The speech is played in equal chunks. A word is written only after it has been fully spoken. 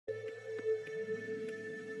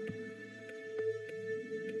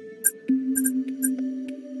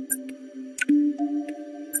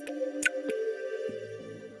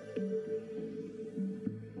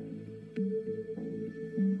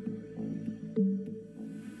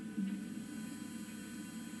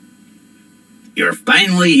You're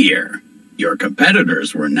finally here. Your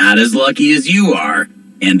competitors were not as lucky as you are,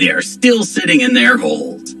 and they are still sitting in their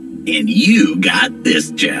holes. And you got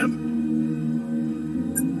this gem.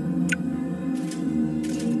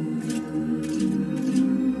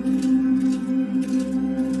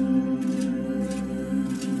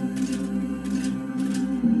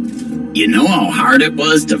 You know how hard it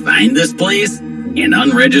was to find this place? And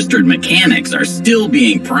unregistered mechanics are still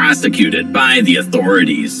being prosecuted by the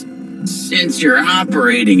authorities. Since you're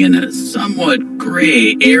operating in a somewhat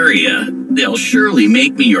gray area, they'll surely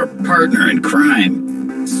make me your partner in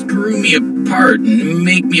crime. Screw me apart and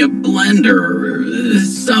make me a blender or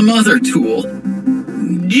some other tool.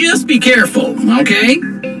 Just be careful, okay?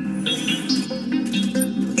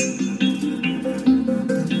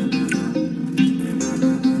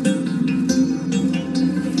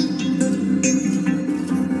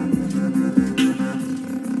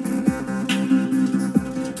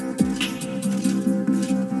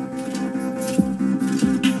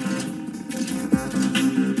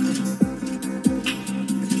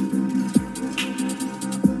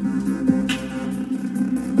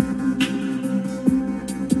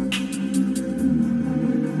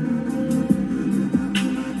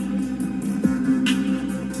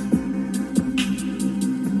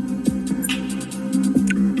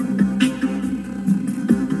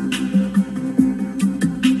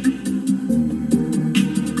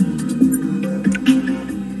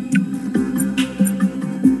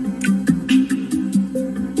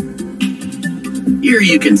 Here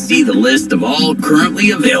you can see the list of all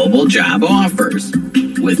currently available job offers.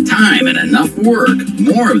 With time and enough work,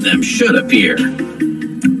 more of them should appear.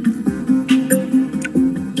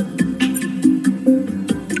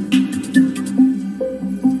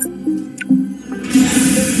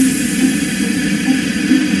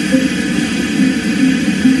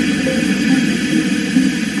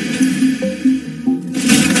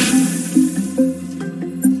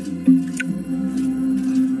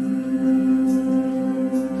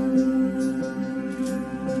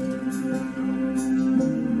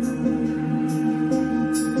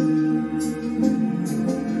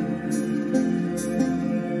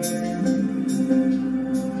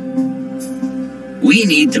 We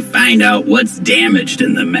need to find out what's damaged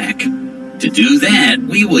in the mech. To do that,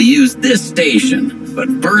 we will use this station, but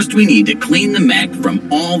first we need to clean the mech from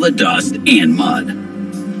all the dust and mud.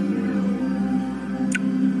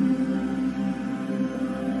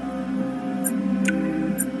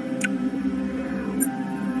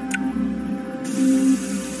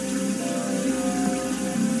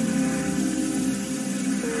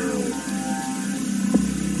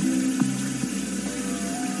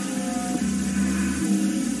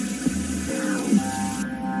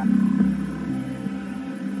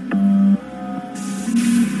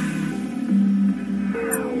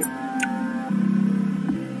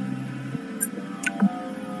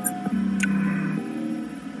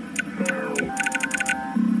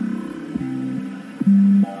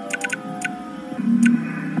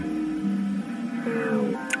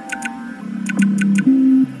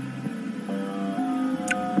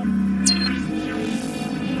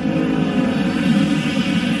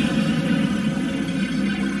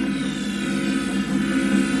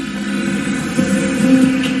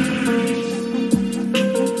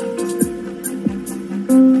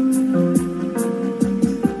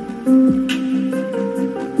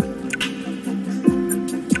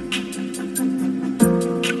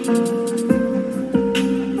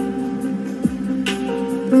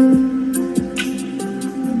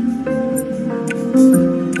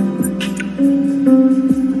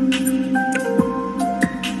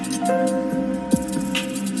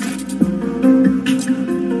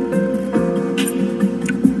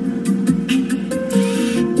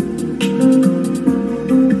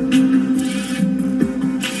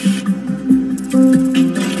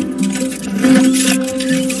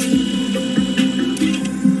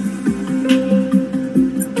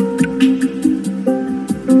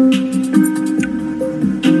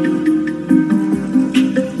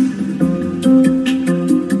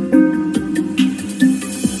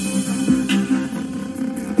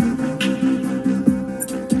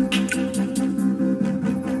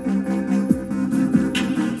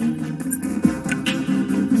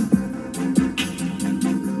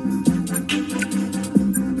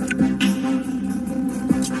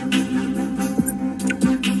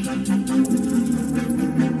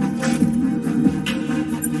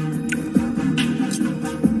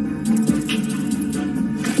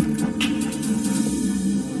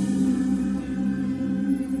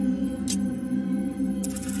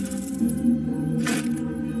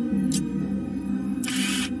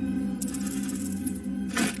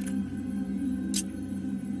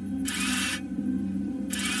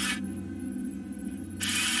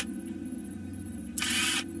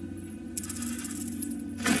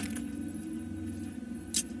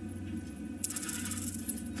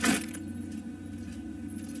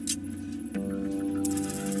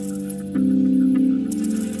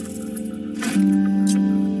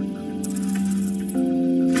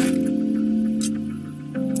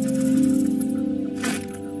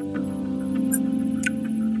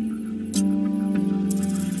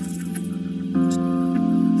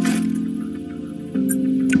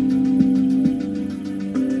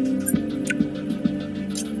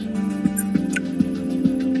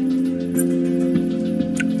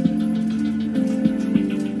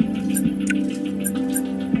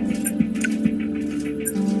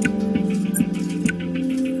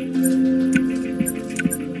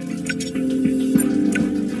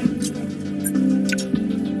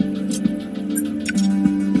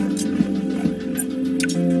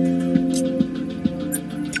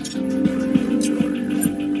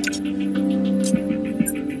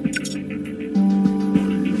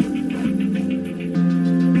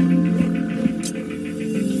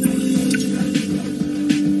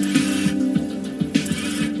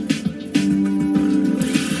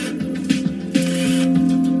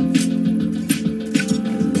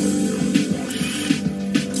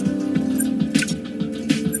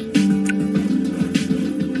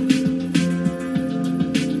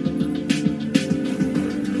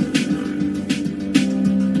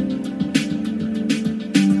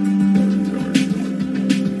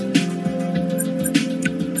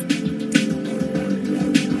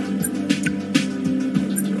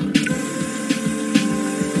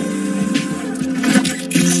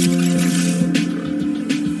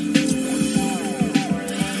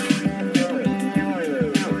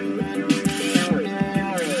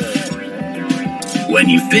 When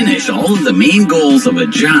you finish all of the main goals of a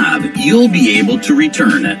job, you'll be able to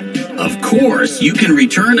return it. Of course, you can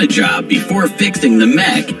return a job before fixing the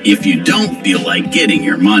mech if you don't feel like getting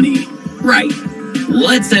your money. Right.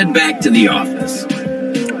 Let's head back to the office.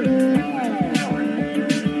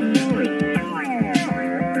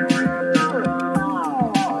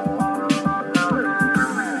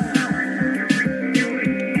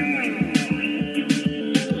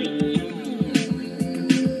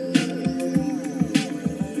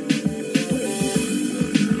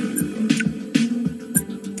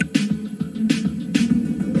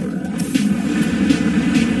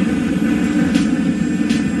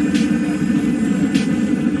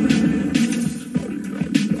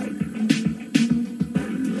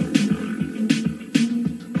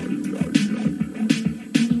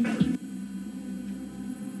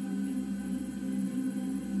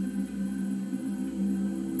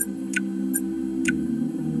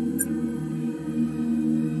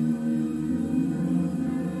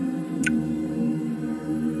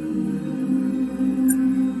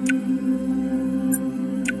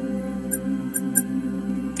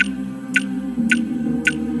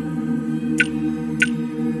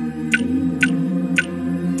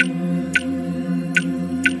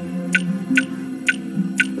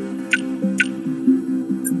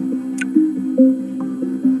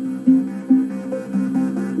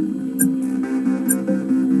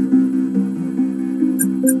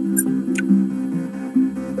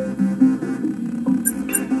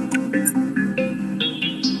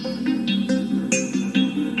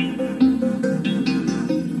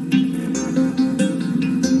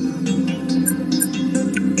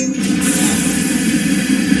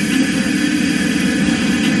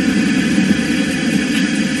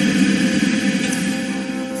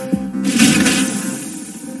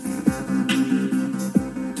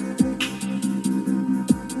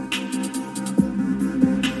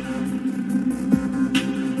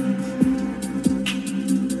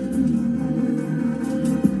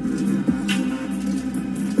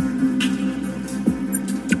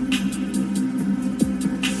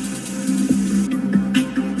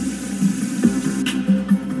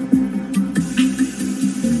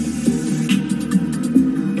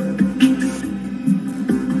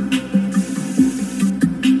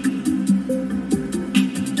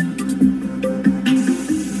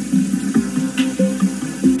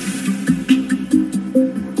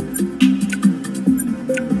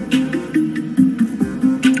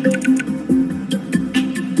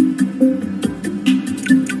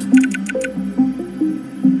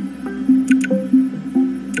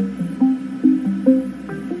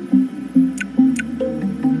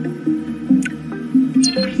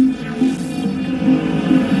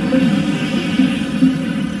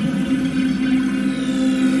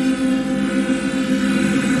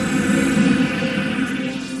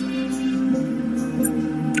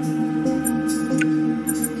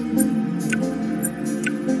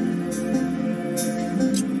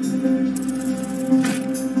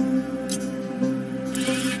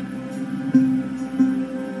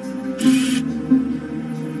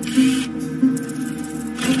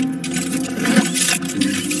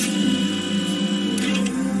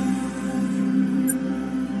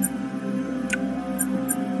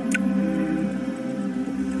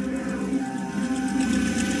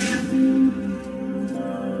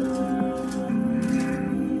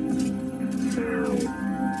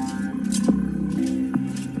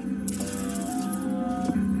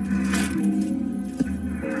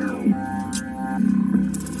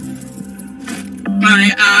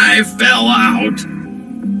 My eye fell out.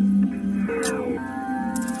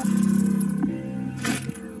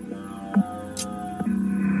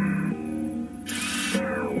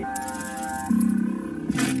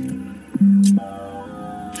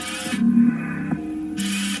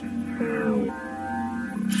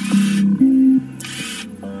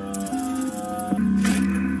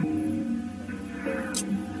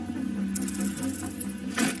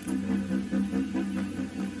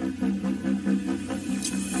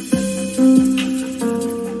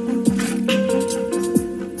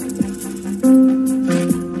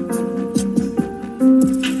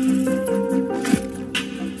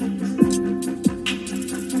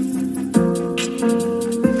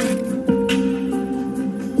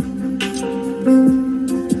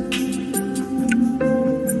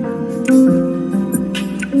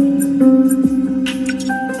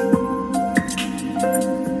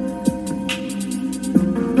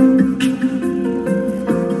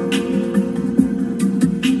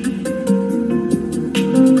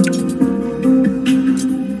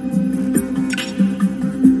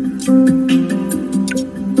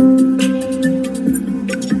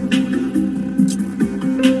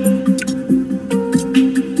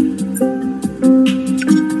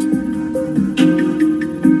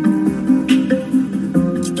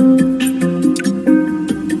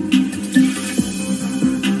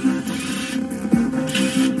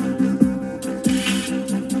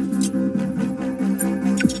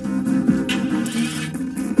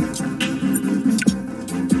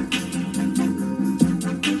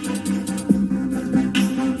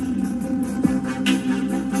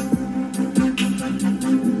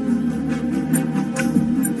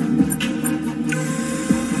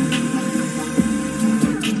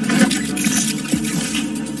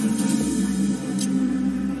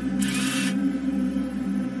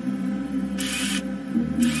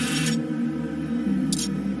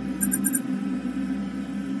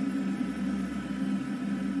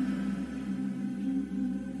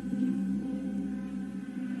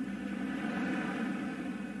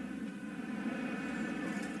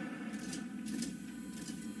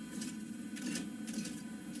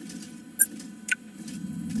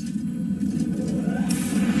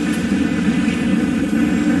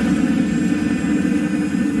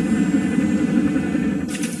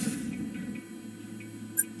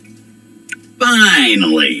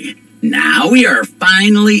 Finally! Now we are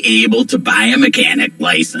finally able to buy a mechanic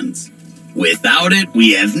license. Without it,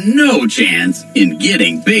 we have no chance in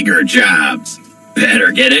getting bigger jobs.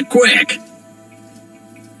 Better get it quick.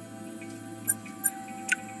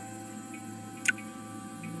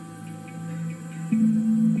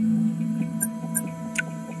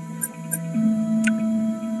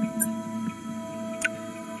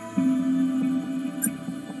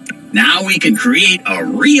 Now we can create a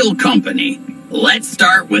real company. Let's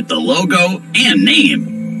start with the logo and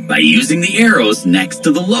name. By using the arrows next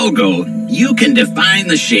to the logo, you can define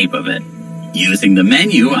the shape of it. Using the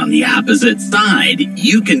menu on the opposite side,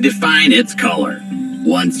 you can define its color.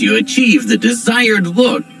 Once you achieve the desired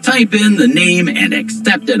look, type in the name and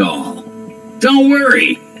accept it all. Don't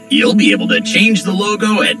worry, you'll be able to change the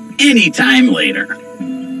logo at any time later.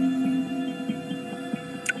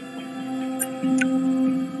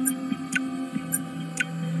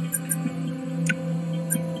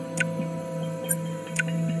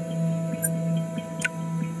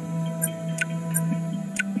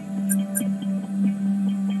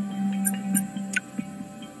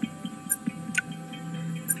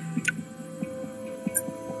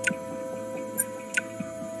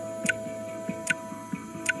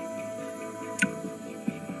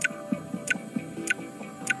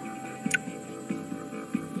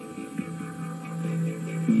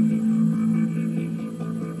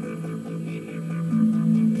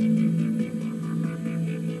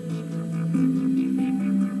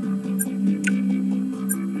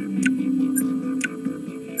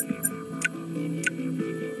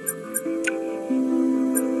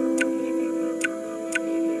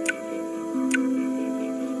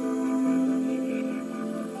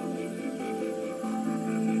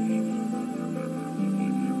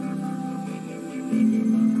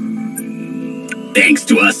 Thanks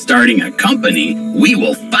to us starting a company, we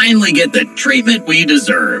will finally get the treatment we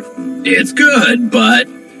deserve. It's good, but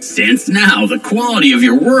since now the quality of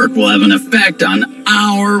your work will have an effect on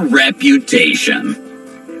our reputation.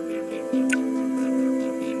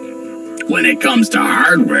 When it comes to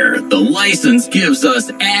hardware, the license gives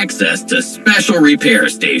us access to special repair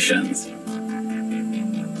stations.